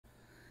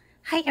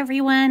Hi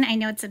everyone, I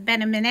know it's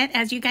been a minute.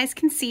 As you guys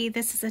can see,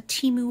 this is a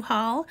Temu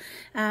haul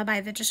by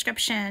the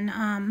description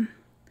on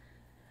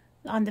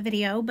the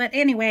video. But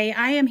anyway,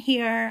 I am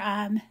here.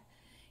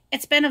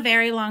 It's been a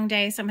very long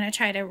day, so I'm going to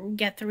try to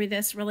get through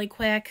this really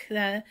quick.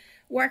 The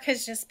work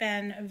has just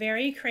been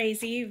very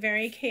crazy,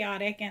 very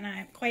chaotic,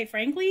 and quite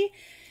frankly,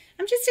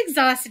 I'm just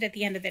exhausted at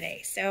the end of the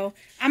day. So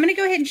I'm going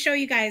to go ahead and show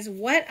you guys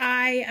what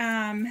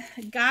I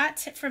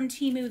got from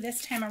Temu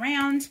this time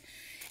around.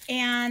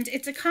 And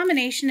it's a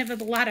combination of a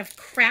lot of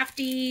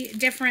crafty,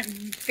 different,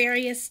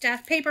 various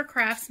stuff, paper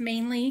crafts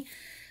mainly.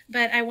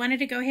 But I wanted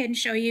to go ahead and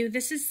show you.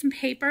 This is some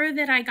paper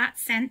that I got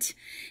sent.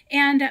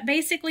 And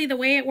basically the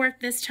way it worked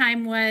this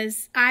time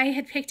was I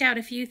had picked out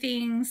a few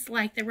things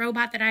like the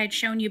robot that I had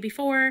shown you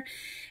before.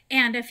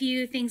 And a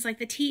few things like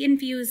the tea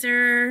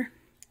infuser.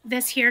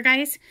 This here,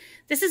 guys.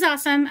 This is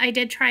awesome. I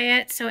did try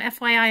it, so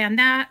FYI on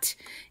that.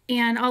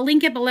 And I'll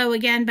link it below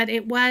again, but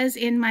it was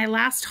in my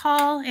last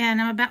haul, and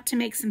I'm about to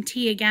make some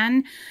tea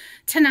again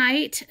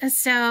tonight,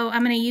 so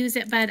I'm going to use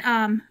it, but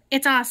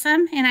it's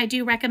awesome, and I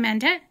do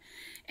recommend it.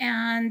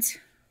 And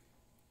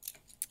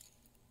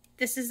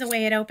this is the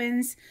way it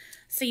opens.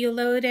 So you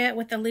load it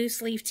with the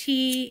loose leaf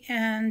tea,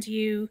 and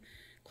you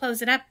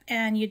close it up,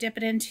 and you dip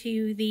it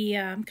into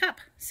the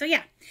cup. So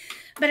yeah.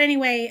 But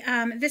anyway,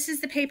 this is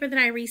the paper that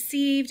I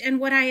received, and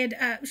what I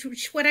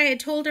had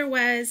told her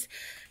was,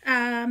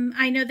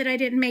 I know that I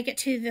didn't make it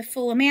to the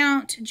full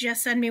amount.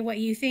 Just send me what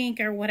you think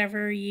or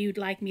whatever you'd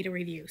like me to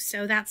review.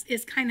 So that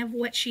is kind of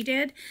what she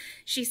did.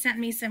 She sent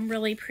me some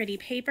really pretty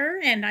paper,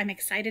 and I'm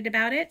excited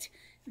about it.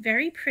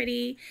 Very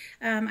pretty.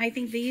 I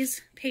think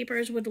these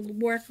papers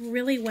would work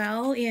really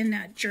well in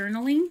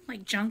journaling,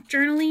 like junk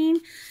journaling.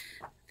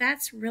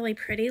 That's really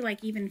pretty,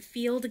 like even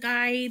field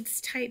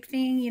guides type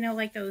thing, you know,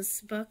 like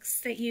those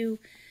books that you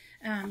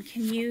can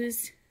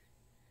use,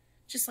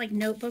 just like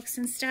notebooks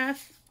and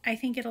stuff. I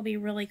think it'll be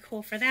really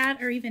cool for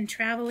that, or even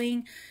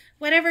traveling,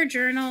 whatever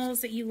journals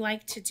that you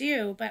like to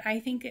do, but I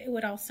think it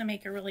would also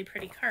make a really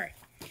pretty card.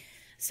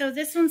 So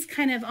this one's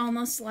kind of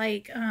almost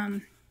like,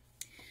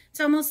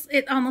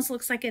 it almost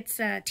looks like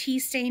it's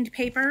tea-stained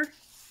paper.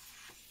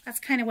 That's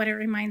kind of what it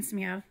reminds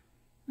me of.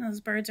 Those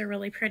birds are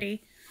really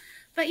pretty.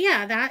 But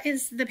yeah, that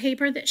is the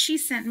paper that she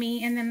sent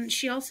me. And then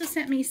she also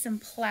sent me some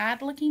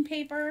plaid looking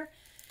paper,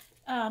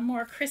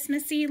 more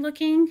Christmassy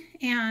looking.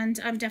 And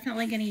I'm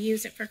definitely going to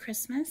use it for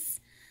Christmas.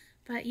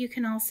 But you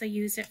can also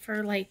use it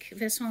for, like,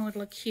 this one would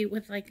look cute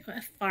with like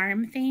a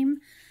farm theme.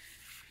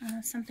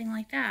 Something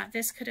like that.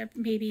 This could have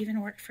maybe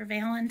even worked for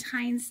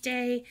Valentine's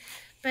Day.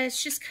 But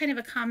it's just kind of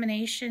a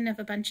combination of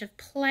a bunch of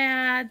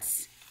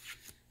plaids.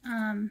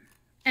 And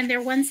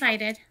they're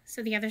one-sided,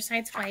 so the other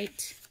side's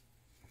white.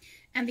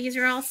 And these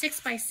are all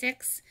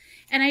 6x6,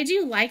 and I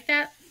do like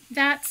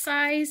that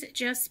size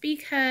just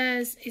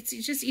because it's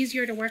just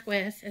easier to work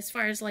with as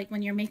far as like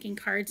when you're making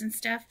cards and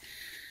stuff,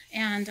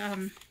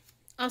 and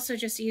also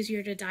just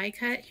easier to die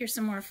cut. Here's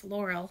some more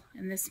floral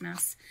in this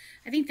mess.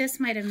 I think this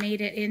might have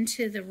made it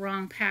into the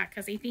wrong pack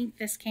because I think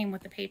this came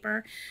with the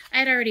paper. I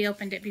had already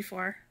opened it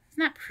before. It's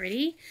not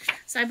pretty,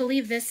 so I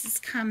believe this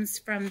comes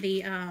from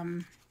the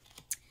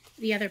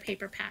other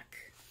paper pack.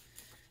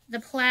 The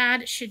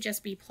plaid should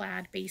just be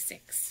plaid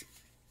basics.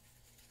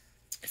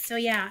 So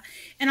yeah,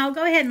 and I'll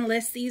go ahead and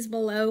list these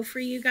below for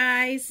you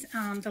guys,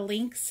 the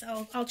links.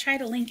 I'll try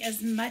to link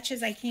as much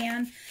as I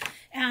can.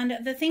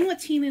 And the thing with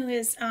Temu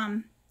is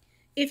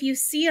if you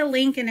see a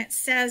link and it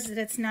says that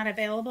it's not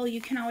available,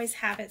 you can always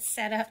have it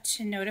set up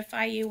to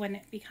notify you when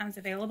it becomes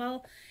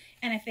available.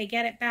 And if they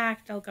get it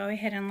back, they'll go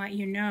ahead and let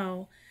you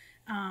know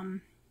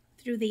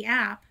through the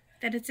app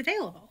that it's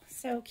available.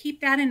 So keep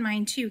that in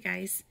mind too,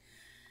 guys.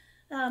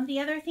 The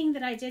other thing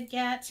that I did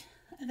get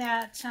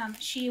that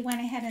she went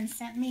ahead and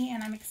sent me,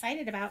 and I'm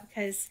excited about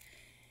because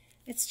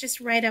it's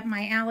just right up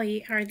my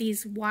alley, are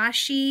these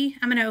Washi.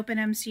 I'm going to open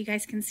them so you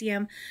guys can see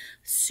them.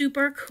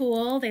 Super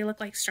cool. They look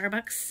like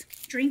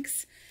Starbucks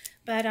drinks,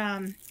 but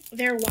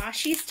they're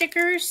Washi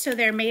stickers, so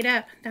they're made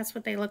up. That's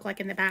what they look like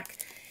in the back.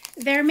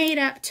 They're made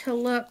up to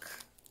look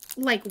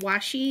like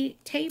washi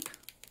tape,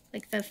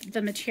 like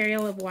the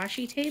material of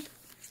washi tape,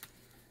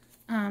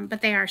 but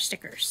they are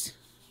stickers.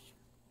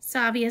 So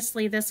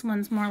obviously this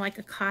one's more like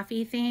a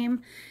coffee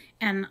theme,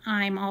 and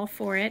I'm all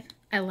for it.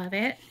 I love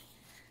it.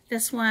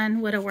 This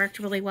one would have worked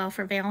really well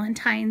for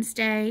Valentine's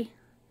Day.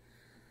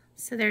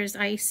 So there's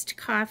iced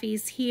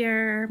coffees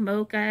here,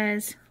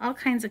 mochas, all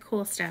kinds of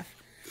cool stuff.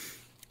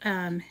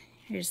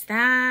 Here's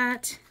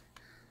that,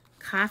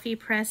 coffee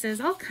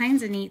presses, all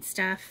kinds of neat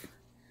stuff.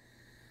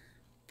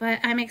 But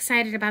I'm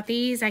excited about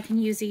these. I can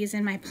use these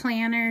in my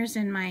planners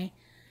and my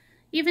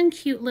even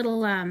cute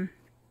little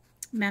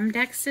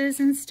memdexes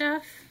and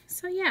stuff.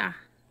 So yeah.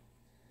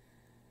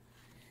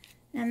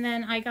 And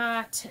then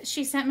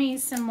she sent me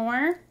some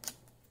more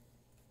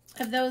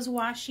of those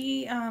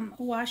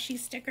washi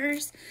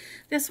stickers.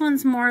 This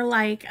one's more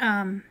like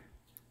kind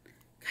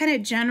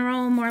of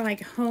general, more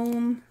like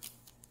home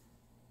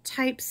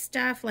type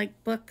stuff,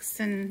 like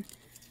books and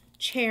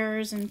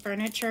chairs and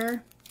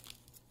furniture.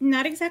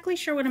 Not exactly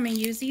sure what I'm going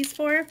to use these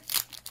for,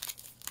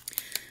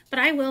 but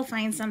I will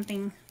find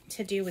something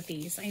to do with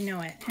these. I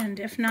know it. And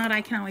if not,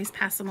 I can always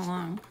pass them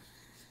along.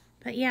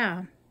 But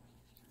yeah.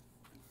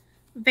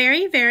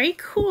 Very, very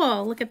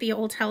cool. Look at the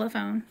old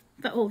telephone.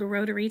 The old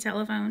rotary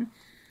telephone.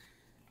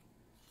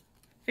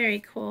 Very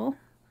cool.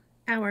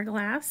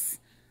 Hourglass.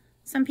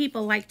 Some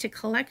people like to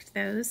collect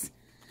those.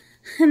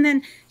 And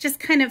then just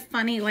kind of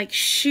funny like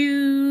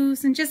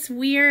shoes and just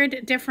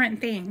weird different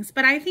things.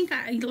 But I think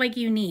I like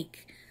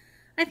unique.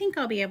 I think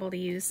I'll be able to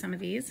use some of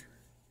these.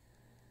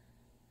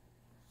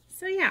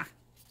 So yeah.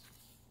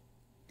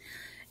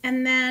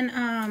 And then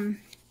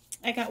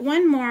I got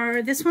one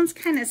more. This one's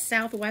kind of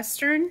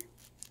southwestern.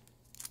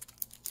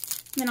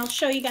 Then I'll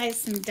show you guys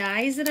some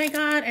dies that I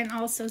got and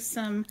also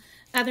some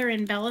other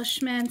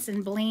embellishments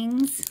and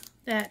blings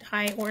that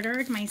I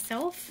ordered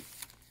myself.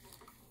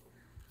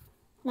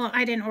 Well,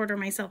 I didn't order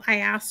myself. I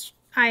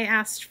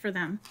asked for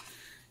them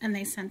and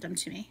they sent them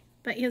to me.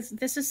 But yes,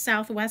 this is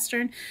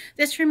southwestern.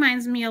 This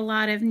reminds me a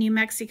lot of New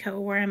Mexico,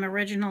 where I'm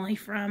originally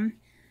from.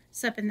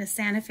 It's up in the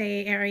Santa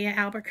Fe area,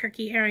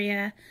 Albuquerque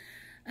area.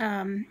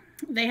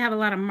 They have a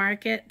lot of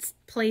market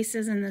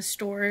places in the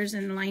stores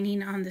and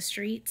lining on the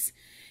streets.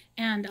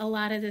 And a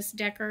lot of this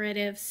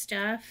decorative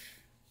stuff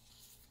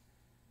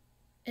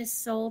is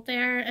sold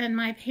there. And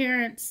my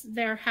parents,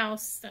 their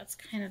house, that's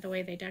kind of the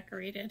way they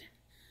decorated.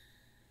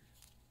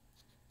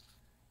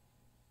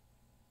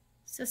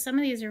 So some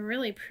of these are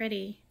really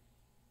pretty.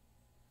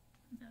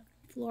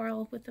 The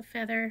floral with the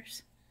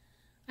feathers.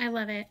 I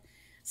love it.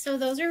 So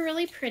those are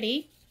really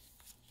pretty.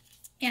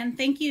 And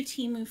thank you,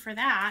 Temu, for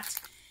that.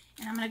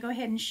 And I'm going to go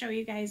ahead and show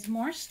you guys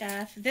more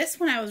stuff. This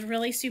one I was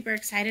really super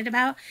excited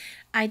about.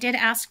 I did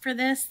ask for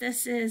this.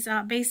 This is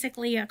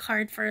basically a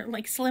card for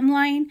like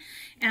slimline.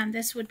 And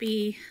this would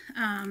be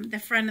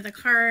the front of the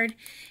card.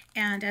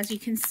 And as you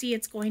can see,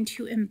 it's going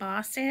to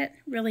emboss it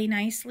really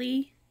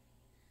nicely.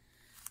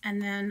 And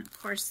then, of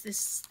course,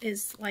 this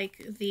is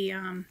like the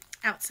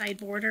outside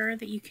border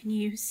that you can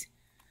use.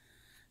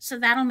 So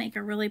that'll make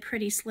a really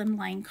pretty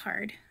slimline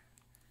card.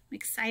 I'm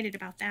excited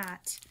about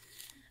that.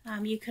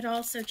 You could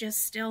also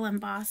just still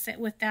emboss it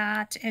with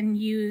that and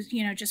use,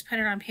 you know, just put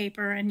it on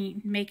paper and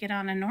you make it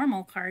on a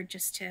normal card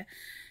just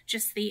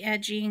the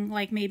edging,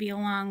 like maybe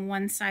along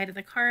one side of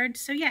the card.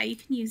 So yeah, you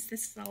can use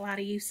this for a lot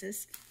of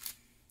uses.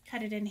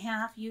 Cut it in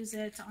half, use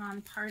it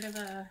on part of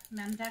a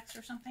Memdex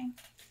or something,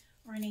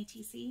 or an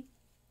ATC.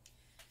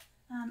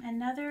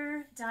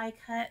 Another die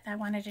cut I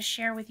wanted to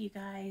share with you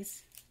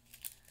guys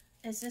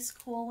is this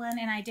cool one,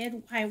 and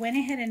I went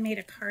ahead and made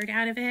a card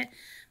out of it.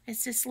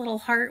 It's this little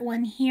heart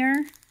one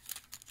here.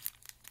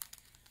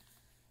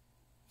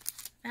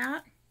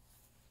 That.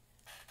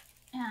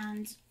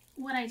 And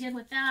what I did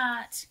with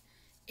that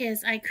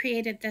is I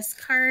created this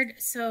card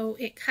so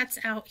it cuts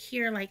out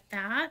here like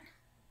that.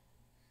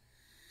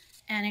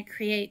 And it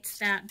creates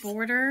that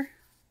border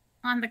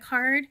on the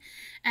card,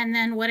 and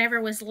then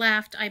whatever was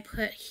left I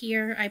put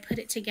here. I put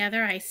it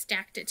together, I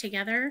stacked it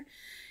together,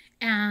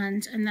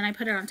 and then I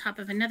put it on top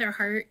of another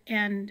heart,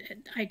 and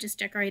I just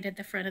decorated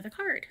the front of the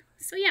card.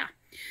 So yeah,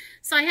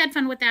 so I had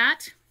fun with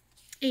that.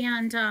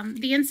 And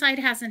the inside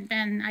hasn't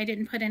been, I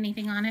didn't put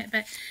anything on it,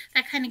 but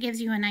that kind of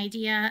gives you an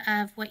idea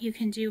of what you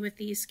can do with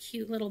these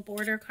cute little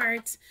border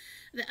cards.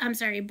 I'm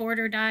sorry,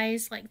 border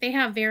dies. Like they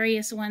have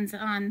various ones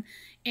on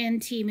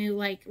in Temu,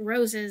 like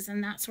roses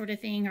and that sort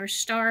of thing, or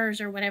stars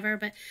or whatever,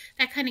 but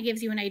that kind of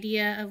gives you an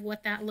idea of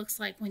what that looks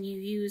like when you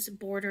use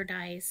border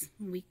dies.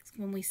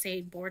 When we say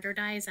border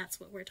dies, that's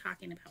what we're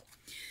talking about.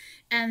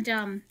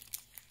 And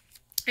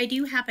I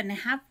do happen to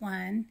have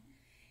one.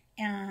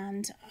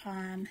 And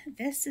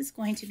this is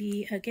going to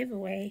be a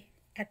giveaway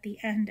at the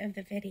end of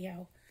the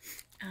video.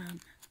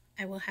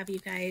 I will have you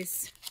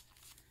guys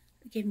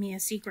give me a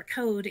secret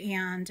code,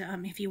 and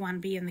if you want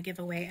to be in the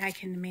giveaway, I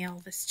can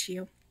mail this to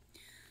you.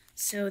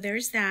 So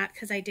there's that,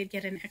 because I did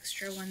get an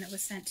extra one that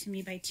was sent to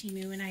me by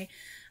Temu, and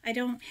I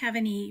don't have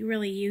any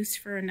really use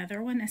for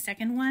another one, a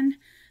second one.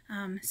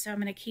 So I'm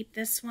going to keep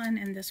this one,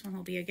 and this one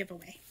will be a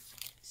giveaway.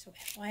 So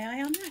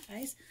FYI on that,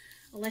 guys.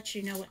 I'll let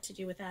you know what to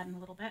do with that in a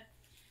little bit.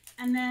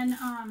 And then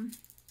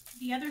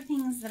the other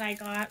things that I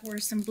got were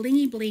some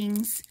blingy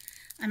blings.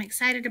 I'm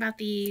excited about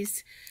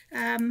these.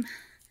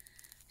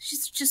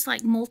 Just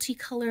like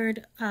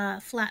multicolored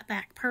flat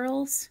back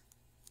pearls,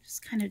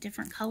 just kind of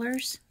different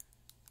colors.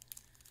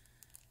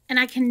 And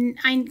I can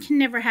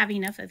never have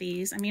enough of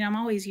these. I mean, I'm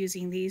always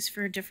using these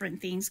for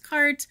different things,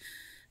 cards,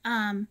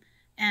 and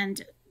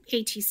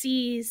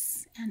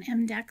ATCs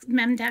and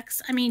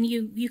Memdex. I mean,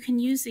 you can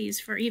use these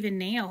for even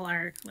nail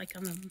art, like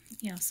on the,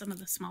 you know, some of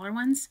the smaller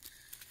ones.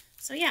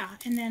 So yeah,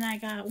 and then I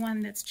got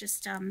one that's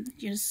just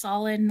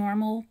solid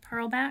normal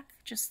pearl back,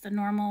 just the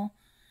normal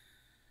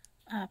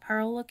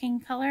pearl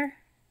looking color.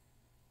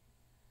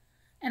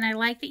 And I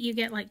like that you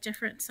get like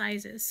different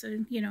sizes,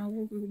 so you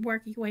know,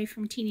 work your way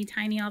from teeny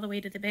tiny all the way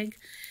to the big.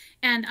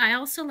 And I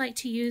also like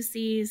to use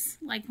these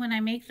like when I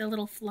make the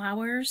little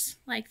flowers,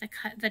 like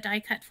the die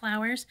cut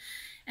flowers,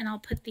 and I'll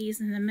put these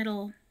in the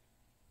middle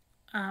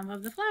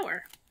of the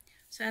flower.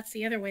 So that's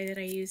the other way that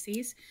I use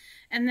these.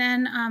 And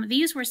then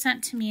these were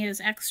sent to me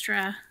as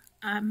extra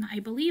I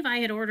believe I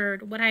had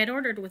ordered, what I had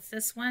ordered was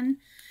this one,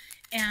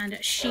 and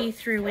she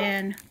threw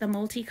in the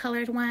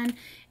multicolored one,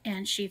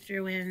 and she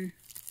threw in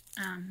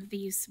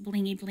these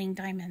blingy bling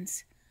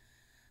diamonds.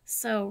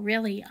 So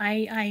really,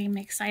 I'm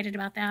excited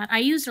about that. I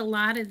used a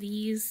lot of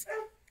this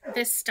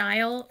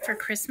style for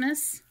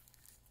Christmas.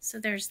 So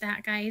there's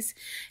that, guys.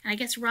 And I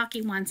guess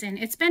Rocky wants in.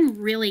 It's been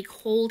really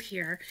cold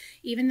here.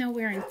 Even though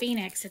we're in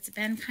Phoenix, it's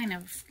been kind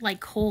of like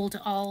cold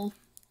all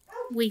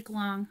week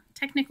long.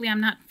 Technically, I'm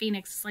not in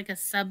Phoenix. It's like a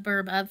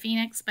suburb of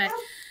Phoenix, but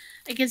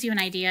it gives you an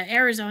idea.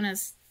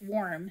 Arizona's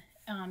warm,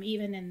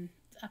 even in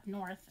up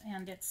north,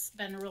 and it's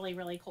been really,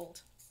 really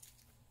cold.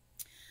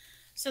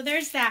 So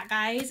there's that,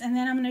 guys. And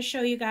then I'm going to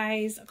show you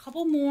guys a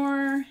couple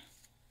more.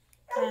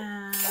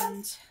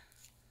 And,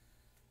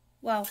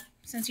 well,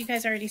 since you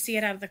guys already see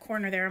it out of the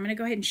corner there, I'm going to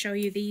go ahead and show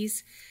you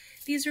these.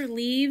 These are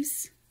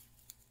leaf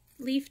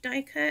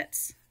die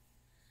cuts.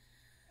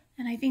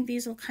 And I think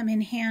these will come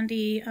in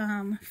handy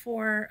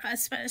for,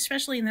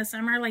 especially in the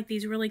summer, like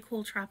these really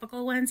cool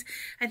tropical ones.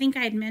 I think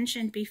I had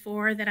mentioned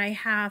before that I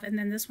have, and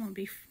then this one will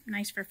be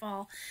nice for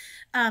fall.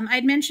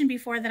 I'd mentioned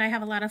before that I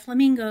have a lot of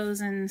flamingos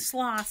and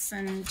sloths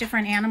and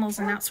different animals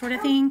and that sort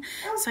of thing.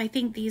 So I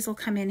think these will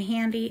come in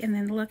handy. And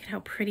then look at how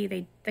pretty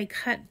they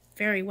cut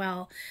very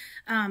well.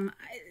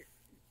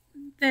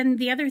 Then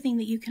the other thing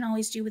that you can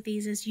always do with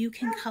these is you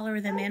can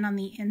color them in on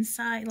the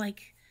inside,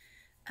 like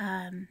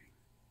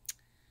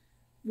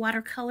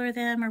watercolor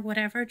them or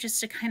whatever, just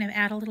to kind of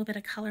add a little bit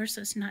of color so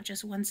it's not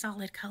just one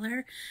solid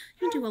color.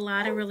 You can do a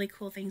lot of really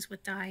cool things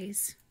with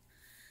dyes.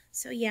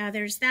 So yeah,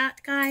 there's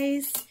that,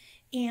 guys.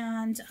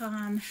 And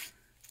I'm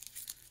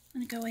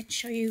going to go ahead and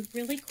show you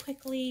really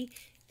quickly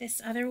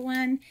this other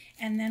one,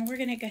 and then we're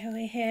going to go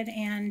ahead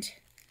and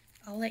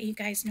I'll let you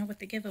guys know what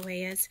the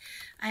giveaway is.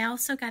 I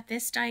also got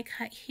this die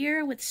cut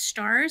here with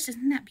stars.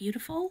 Isn't that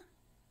beautiful?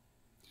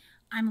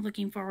 I'm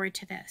looking forward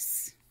to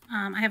this.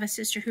 I have a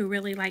sister who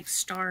really likes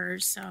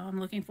stars, so I'm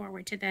looking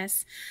forward to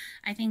this.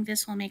 I think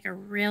this will make a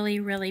really,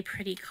 really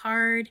pretty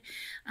card.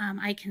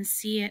 I can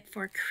see it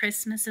for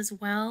Christmas as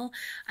well.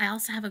 I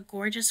also have a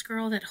gorgeous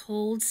girl that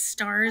holds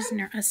stars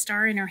in a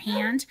star in her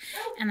hand,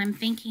 and I'm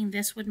thinking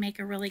this would make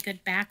a really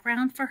good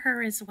background for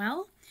her as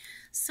well.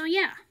 So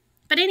yeah.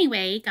 But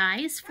anyway,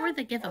 guys, for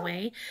the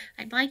giveaway,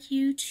 I'd like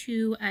you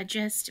to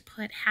just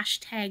put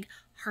hashtag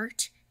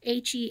heart,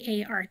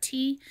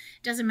 H-E-A-R-T.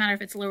 Doesn't matter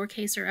if it's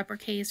lowercase or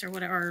uppercase or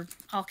whatever, or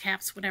all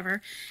caps,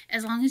 whatever.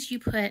 As long as you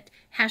put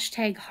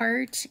hashtag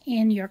heart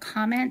in your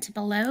comment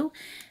below,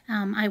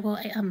 I will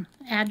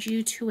add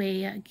you to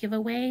a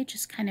giveaway.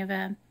 Just kind of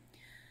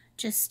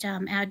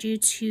add you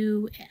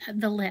to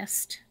the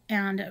list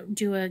and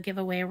do a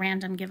giveaway, a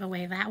random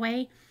giveaway that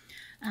way.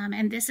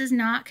 And this is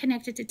not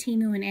connected to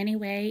Temu in any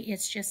way.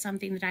 It's just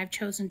something that I've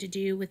chosen to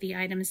do with the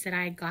items that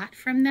I got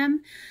from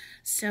them.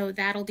 So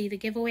that'll be the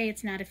giveaway.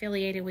 It's not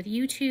affiliated with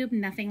YouTube,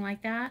 nothing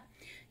like that.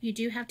 You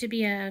do have to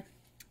be a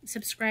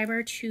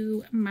subscriber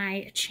to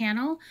my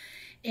channel.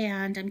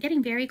 And I'm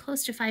getting very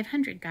close to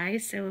 500,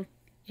 guys. So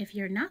if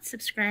you're not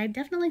subscribed,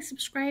 definitely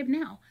subscribe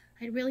now.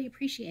 I'd really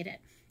appreciate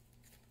it.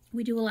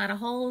 We do a lot of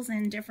hauls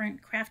and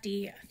different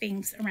crafty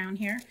things around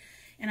here.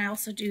 And I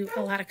also do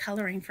a lot of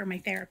coloring for my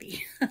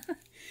therapy.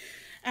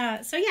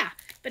 So yeah,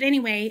 but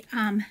anyway,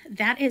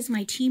 that is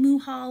my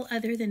Temu haul,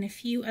 other than a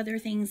few other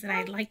things that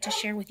I'd like to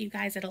share with you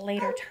guys at a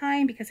later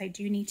time, because I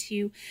do need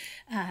to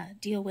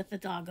deal with the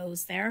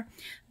doggos there.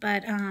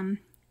 But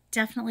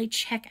definitely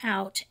check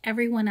out,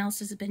 everyone else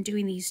has been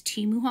doing these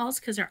Temu hauls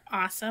because they're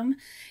awesome,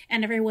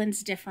 and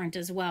everyone's different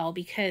as well,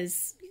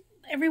 because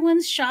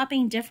everyone's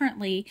shopping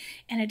differently,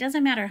 and it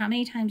doesn't matter how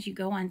many times you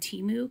go on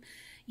Temu,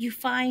 you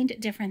find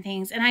different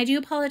things. And I do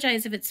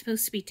apologize if it's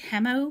supposed to be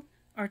Temu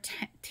or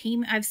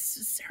Temu. I've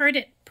heard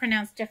it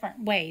pronounced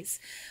different ways,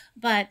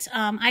 but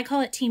I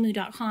call it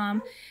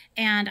Temu.com,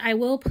 and I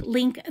will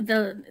link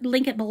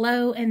it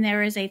below. And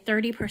there is a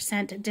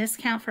 30%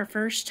 discount for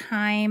first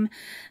time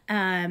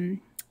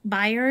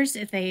buyers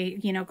if they,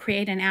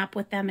 create an app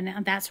with them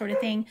and that sort of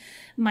thing.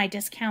 My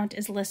discount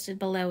is listed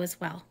below as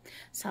well.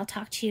 So I'll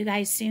talk to you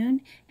guys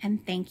soon,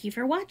 and thank you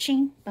for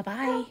watching. Bye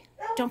bye.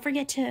 Don't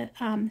forget to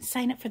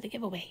sign up for the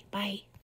giveaway. Bye.